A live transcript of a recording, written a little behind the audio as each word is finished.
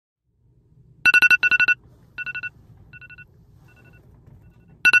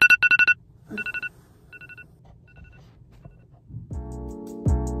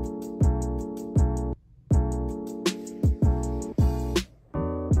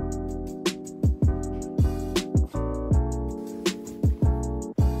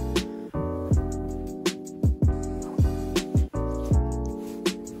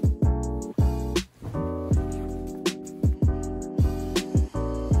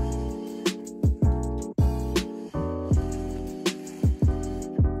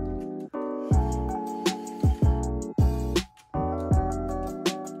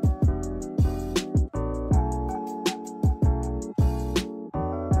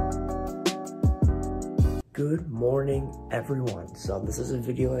Good morning, everyone. So this is a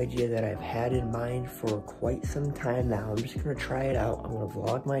video idea that I've had in mind for quite some time now. I'm just gonna try it out. I'm gonna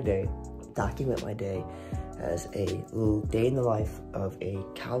vlog my day, document my day as a little day in the life of a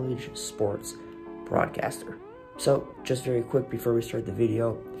college sports broadcaster. So just very quick before we start the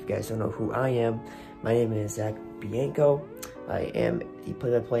video, if you guys don't know who I am, my name is Bianco. I am the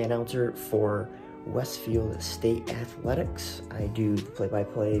play-by-play announcer for Westfield State Athletics. I do the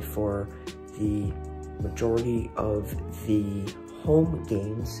play-by-play for the majority of the home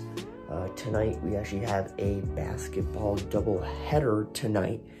games. Tonight we actually have a basketball doubleheader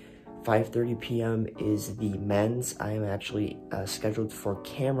tonight. 5:30 p.m. is the men's. I am actually scheduled for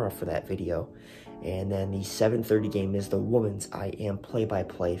camera for that video. And then the 7:30 game is the women's. I am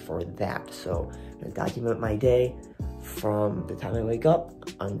play-by-play for that. So I'm gonna document my day from the time I wake up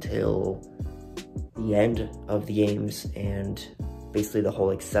until the end of the games and basically the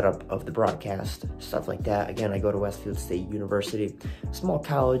whole setup of the broadcast, stuff like that. Again, I go to Westfield State University, small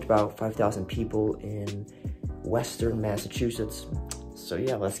college, about 5,000 people in Western Massachusetts. So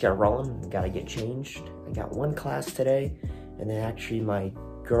yeah, let's get rolling. Gotta get changed. I got one class today, and then actually my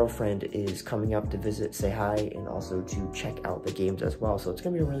girlfriend is coming up to visit, say hi, and also to check out the games as well. So it's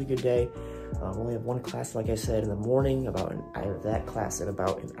gonna be a really good day. I only have one class, like I said, in the morning, I have that class in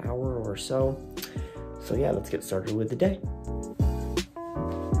about an hour or so. So yeah, let's get started with the day.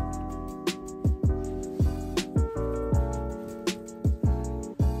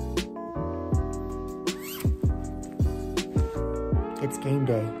 It's game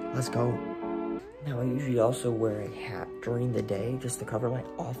day, let's go. Now I usually also wear a hat during the day just to cover my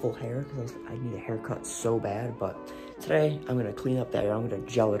awful hair because I need a haircut so bad, but today I'm gonna clean up that hair. I'm gonna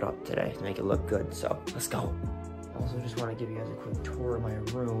gel it up today to make it look good, so let's go. Also just wanna give you guys a quick tour of my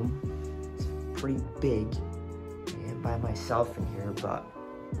room. It's pretty big and by myself in here, but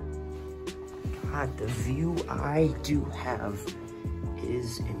God, the view I do have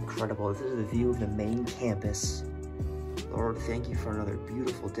is incredible. This is the view of the main campus. Lord, thank you for another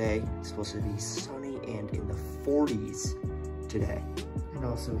beautiful day. It's supposed to be sunny and in the 40s today. And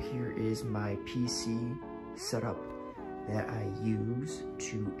also here is my PC setup that I use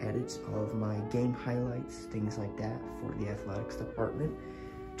to edit all of my game highlights, things like that for the athletics department.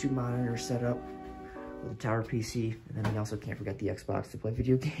 2 monitors set up with a tower PC, and then I also can't forget the Xbox to play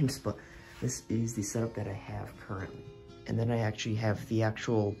video games, but this is the setup that I have currently. And then I actually have the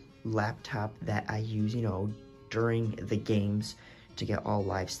actual laptop that I use, you know, during the games to get all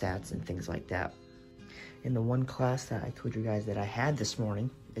live stats and things like that. In the one class that I told you guys that I had this morning,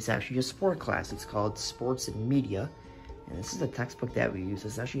 it's actually a sport class. It's called Sports and Media, and this is the textbook that we use.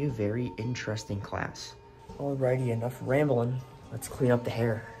 It's actually a very interesting class. Alrighty, enough rambling. Let's clean up the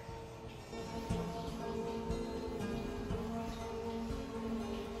hair.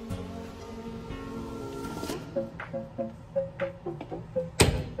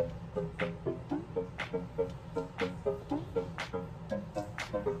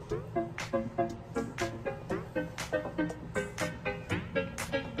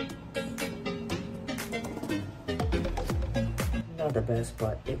 Not the best,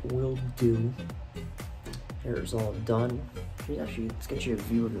 but it will do. Hair is all done. Actually, let's get you a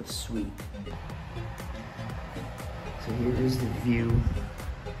view of the suite. So here is the view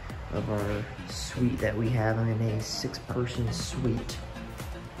of our suite that we have. I'm in a 6-person suite.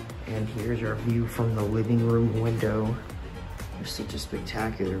 And here's our view from the living room window. There's such a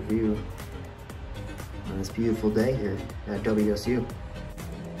spectacular view on this beautiful day here at WSU.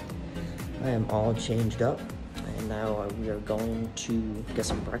 I am all changed up. And now we are going to get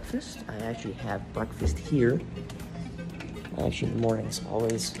some breakfast. I actually have breakfast here. I actually in the mornings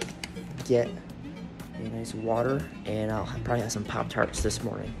always get a nice water, and I'll probably have some Pop-Tarts this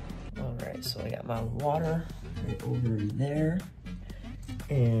morning. All right, so I got my water right over there.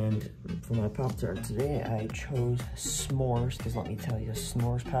 And for my Pop-Tart today, I chose s'mores, because let me tell you,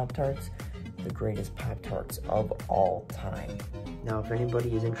 s'mores Pop-Tarts, the greatest Pop-Tarts of all time. Now, if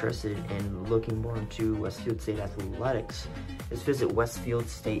anybody is interested in looking more into Westfield State Athletics, just visit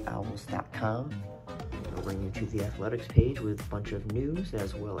westfieldstateowls.com. It'll bring you to the athletics page with a bunch of news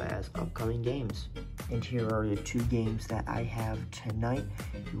as well as upcoming games. And here are the 2 games that I have tonight.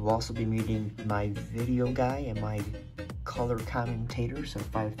 You will also be meeting my video guy and my color commentator. So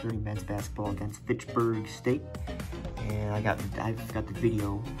 5:30 men's basketball against Fitchburg State. And I've got the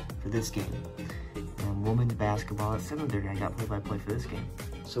video for this game. And women's basketball at 7:30. I got play-by-play for this game.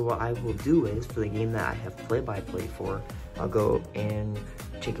 So what I will do is, for the game that I have play-by-play for, I'll go and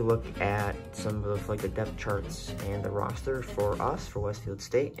take a look at some of the depth charts and the roster for us, for Westfield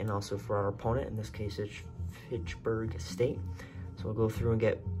State, and also for our opponent. In this case, it's Fitchburg State. So we'll go through and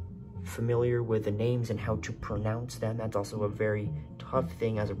get familiar with the names and how to pronounce them. That's also a very tough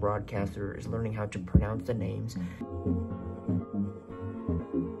thing as a broadcaster, is learning how to pronounce the names.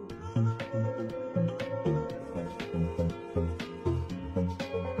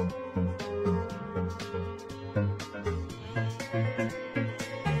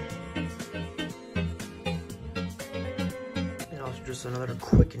 Just another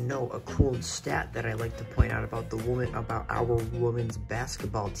quick note, a cool stat that I like to point out about our women's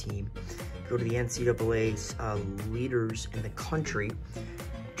basketball team. Go to the NCAA's leaders in the country.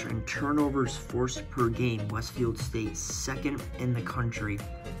 In turnovers forced per game, Westfield State second in the country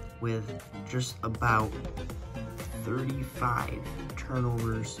with just about 35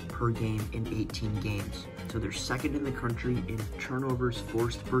 turnovers per game in 18 games. So they're second in the country in turnovers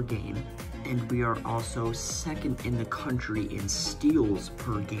forced per game. And we are also second in the country in steals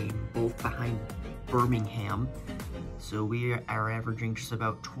per game, both behind Birmingham. So we are averaging just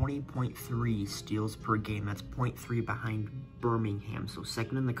about 20.3 steals per game. That's 0.3 behind Birmingham. So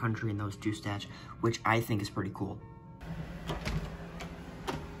second in the country in those two stats, which I think is pretty cool.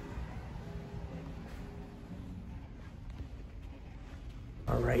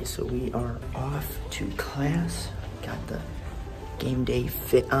 All right, so we are off to class. Got the game day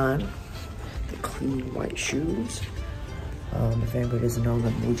fit on, the clean white shoes. If anybody doesn't know,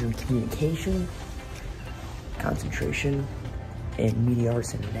 the major in communication, concentration, and media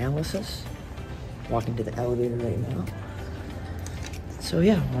arts and analysis. Walking to the elevator right now. So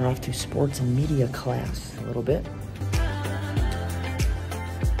yeah, we're off to sports and media class a little bit.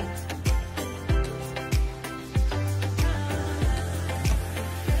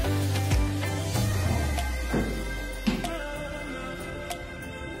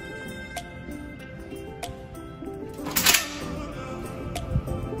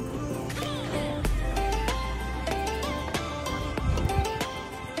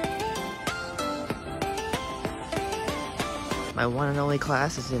 My one and only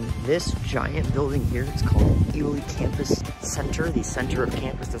class is in this giant building here. It's called Ely Campus Center, the center of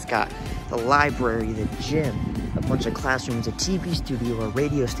campus that's got the library, the gym, a bunch of classrooms, a TV studio, a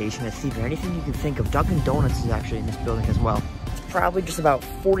radio station, a theater, anything you can think of. Dunkin' Donuts is actually in this building as well. It's probably just about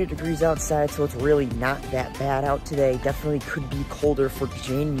 40 degrees outside, so it's really not that bad out today. Definitely could be colder for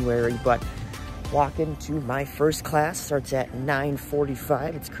January, but walking to my first class starts at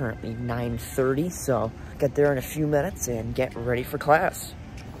 9:45. It's currently 9:30, so get there in a few minutes and get ready for class.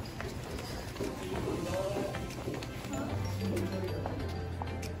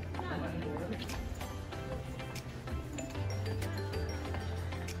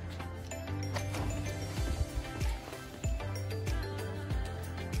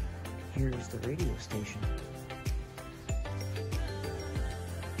 Here's the radio station.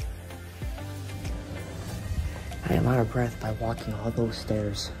 I am out of breath by walking all those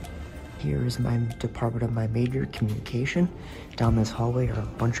stairs. Here is my department of my major, communication. Down this hallway are a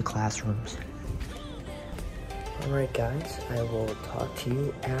bunch of classrooms. All right, guys, I will talk to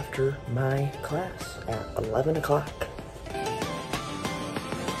you after my class at 11 o'clock.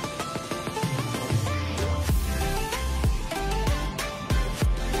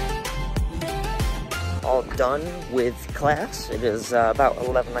 All done with class. It is about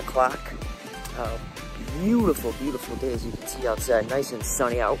 11 o'clock. Beautiful, beautiful day, as you can see outside, nice and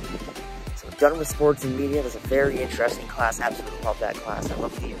sunny out. So done with sports and media. It was a very interesting class. Absolutely love that class. I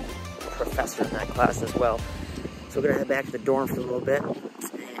love the professor in that class as well. So we're gonna head back to the dorm for a little bit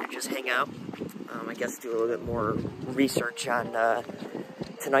and just hang out. I guess do a little bit more research on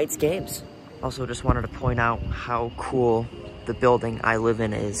tonight's games. Also, just wanted to point out how cool the building I live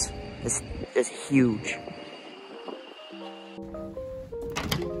in is. It's huge.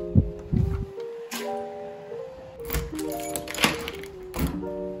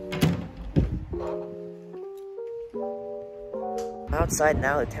 I'm outside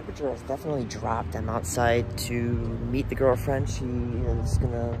now. The temperature has definitely dropped. I'm outside to meet the girlfriend.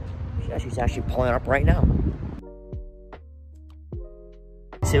 She's actually pulling up right now.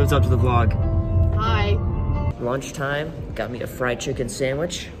 Say what's up to the vlog. Hi. Lunchtime. Got me a fried chicken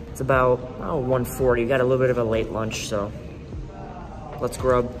sandwich. It's about 1:40. Got a little bit of a late lunch, so let's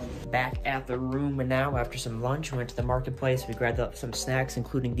grub. Back at the room now after some lunch. We went to the marketplace. We grabbed up some snacks,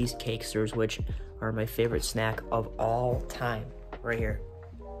 including these cakesters, which are my favorite snack of all time. Right here.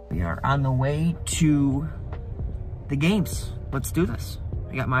 We are on the way to the games. Let's do this.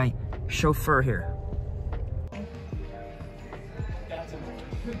 I got my chauffeur here.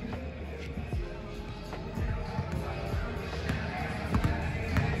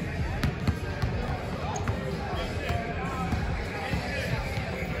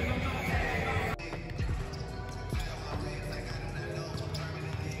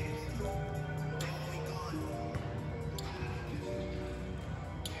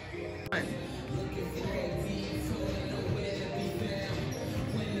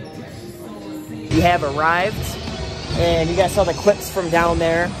 We have arrived, and you guys saw the clips from down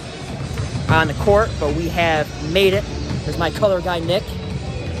there on the court, but we have made it. There's my color guy, Nick.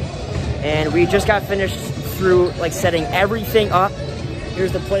 And we just got finished through like setting everything up.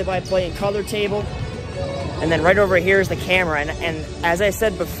 Here's the play-by-play and color table. And then right over here is the camera. And as I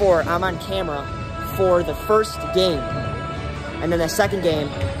said before, I'm on camera for the first game. And then the second game,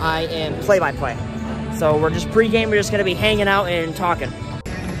 I am play-by-play. So we're just pre-game, we're just gonna be hanging out and talking.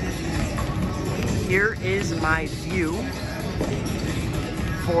 Here is my view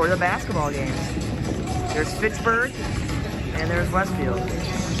for the basketball games. There's Fitchburg and there's Westfield.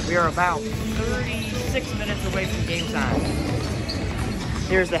 We are about 36 minutes away from game time.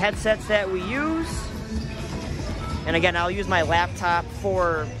 Here's the headsets that we use. And again, I'll use my laptop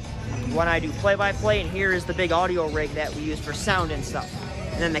for when I do play-by-play, and here is the big audio rig that we use for sound and stuff.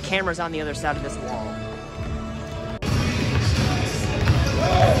 And then the camera's on the other side of this wall.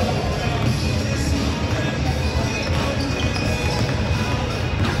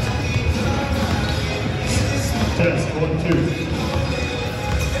 Test 1, 2.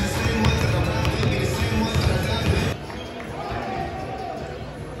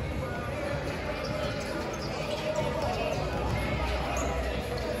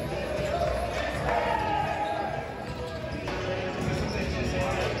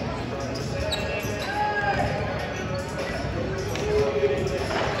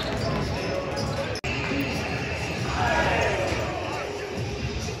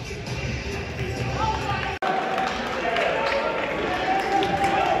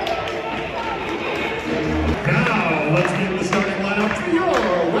 Let's get the starting lineup for your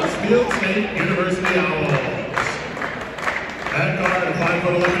Westfield State University Owls. At guard,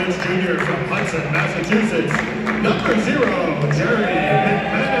 5'11" junior from Hudson, Massachusetts, number 0, Jerry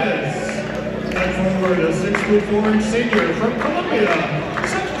McManus. At forward, a 6'4" senior from Columbia,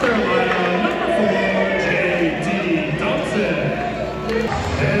 South Carolina, number 4, J.D. Thompson.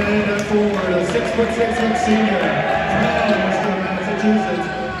 And at forward, a 6'6" senior from Western Massachusetts,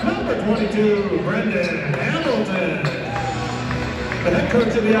 number 22, Brendan Hamilton. The head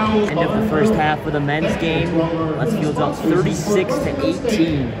coach of the Owls. End of the first half of the men's game. Westfield's up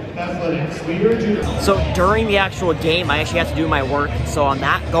 36-18. So during the actual game, I actually have to do my work, so I'm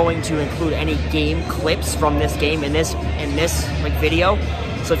not going to include any game clips from this game in this like video.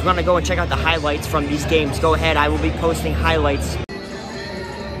 So if you want to go and check out the highlights from these games, go ahead. I will be posting highlights.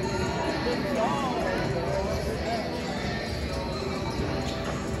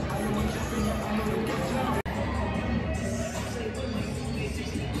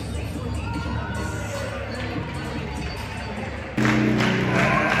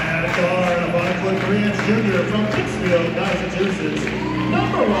 Junior from Pittsfield, Massachusetts,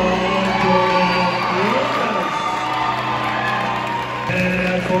 number 1, Jordan. And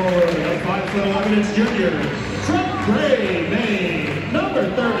at forward, a 5'11" junior from Gray, Maine, number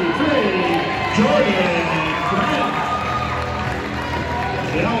 33, Jordan Grant.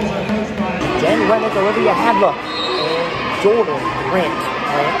 The Owls are coached by Jen Rennick, Olivia Hadlock, and Jordan Grant.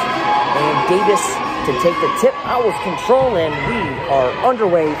 And Davis to take the tip. Owls control, and we are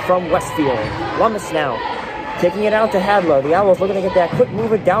underway from Westfield. Lummis now taking it out to Hadlow. The Owls looking to get that quick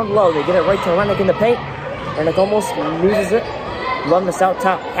move it down low. They get it right to Rennick in the paint. Rennick almost loses it. Lummis out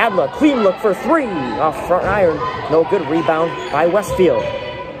top. Hadlow, clean look for 3 off front iron. No good. Rebound by Westfield.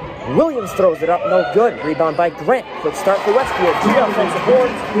 Williams throws it up. No good. Rebound by Grant. Quick start for Westfield. 2 offensive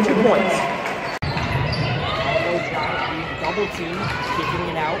boards, 2 points. Double team, kicking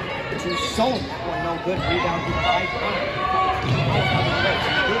it out to Solon. That one no good. Rebound by Grant.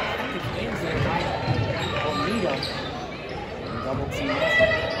 Double team.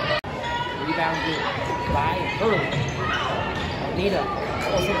 Rebounded by Hurley. Almeida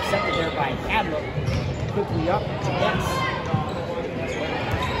also accepted there by Hadlow. Quickly up to Ness.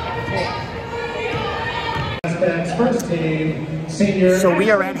 first team, senior. So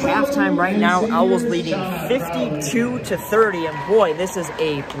we are at halftime right now. Owls leading 52-30, and boy, this is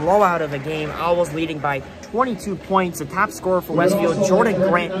a blowout of a game. Owls leading by 22 points. The top scorer for Westfield, Jordan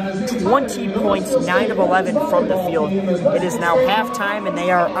Grant, 20 points, 9 of 11 from the field. It is now halftime, and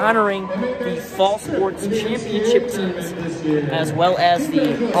they are honoring the Fall Sports Championship teams as well as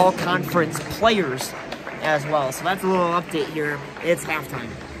the All-Conference players as well. So that's a little update here. It's halftime.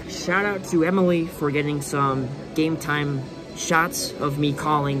 Shout out to Emily for getting some game time shots of me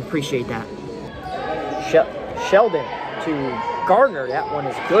calling. Appreciate that. Sheldon to Gardner. That one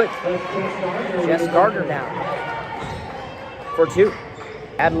is good. Jess Gardner now for 2.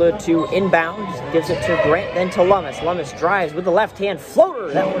 Adler to inbound, gives it to Grant, then to Lummis. Lummis drives with the left-hand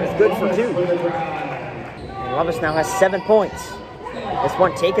floater. That one is good for 2. And Lummis now has 7 points. This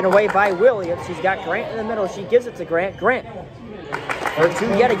one taken away by Williams. She's got Grant in the middle. She gives it to Grant. Grant for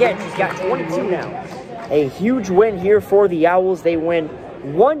 2 yet again. She's got 22 now. A huge win here for the Owls. They win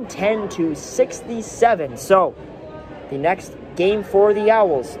 110-67. So the next game for the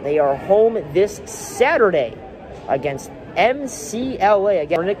Owls, they are home this Saturday against MCLA.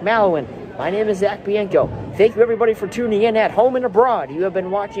 Again, for Nick Malowin, my name is Zach Bianco. Thank you everybody for tuning in at home and abroad. You have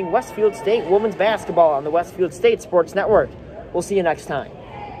been watching Westfield State Women's Basketball on the Westfield State Sports Network. We'll see you next time.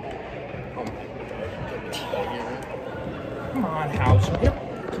 Come on, House.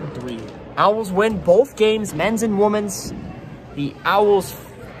 3. Owls win both games, men's and women's. The Owls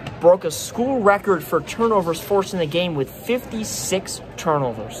broke a school record for turnovers forced in the game with 56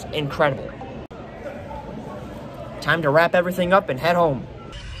 turnovers. Incredible. Time to wrap everything up and head home.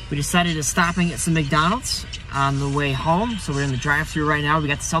 We decided to stopping at some McDonald's on the way home, so we're in the drive-thru right now. We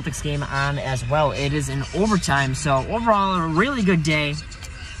got the Celtics game on as well. It is in overtime, so overall a really good day.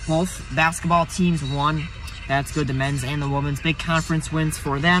 Both basketball teams won. That's good, the men's and the women's. Big conference wins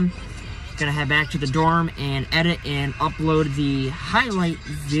for them. Gonna head back to the dorm and edit and upload the highlight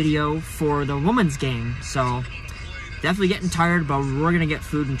video for the women's game. So definitely getting tired, but we're gonna get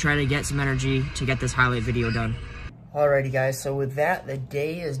food and try to get some energy to get this highlight video done. Alrighty guys, so with that, the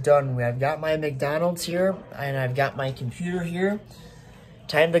day is done. I've got my McDonald's here and I've got my computer here.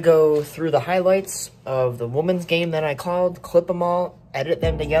 Time to go through the highlights of the women's game that I called, clip them all, edit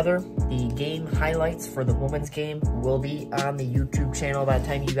them together. The game highlights for the women's game will be on the YouTube channel. By the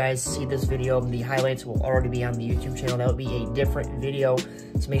time you guys see this video, the highlights will already be on the YouTube channel. That will be a different video,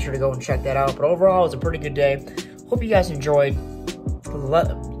 so make sure to go and check that out. But overall, it was a pretty good day. Hope you guys enjoyed.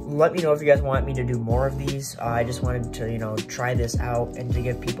 Let me know if you guys want me to do more of these. I just wanted to, try this out and to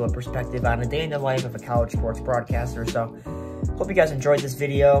give people a perspective on a day in the life of a college sports broadcaster. So, hope you guys enjoyed this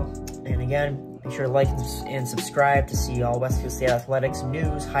video. And again, make sure to like and subscribe to see all Westfield State Athletics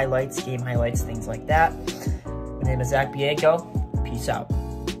news, highlights, game highlights, things like that. My name is Zach Bianco. Peace out.